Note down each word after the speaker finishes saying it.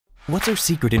What's our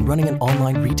secret in running an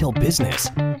online retail business?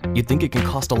 You'd think it can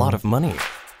cost a lot of money.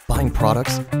 Buying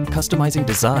products, customizing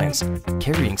designs,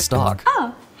 carrying stock.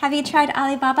 Oh, have you tried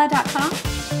Alibaba.com?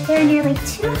 There are nearly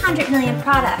 200 million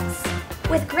products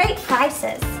with great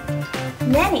prices.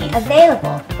 Many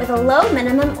available with a low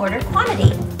minimum order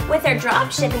quantity. With their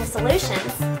drop shipping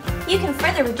solutions, you can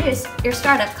further reduce your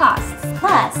startup costs.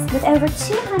 Plus, with over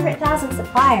 200,000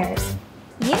 suppliers,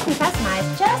 you can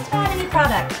customize just about any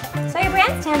product, so your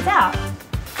brand stands out.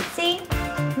 See,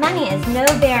 money is no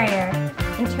barrier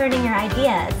in turning your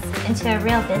ideas into a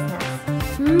real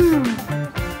business.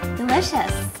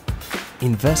 Delicious.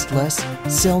 Invest less,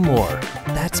 sell more.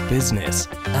 That's business.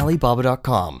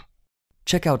 Alibaba.com.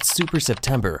 Check out Super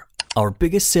September, our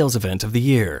biggest sales event of the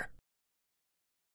year.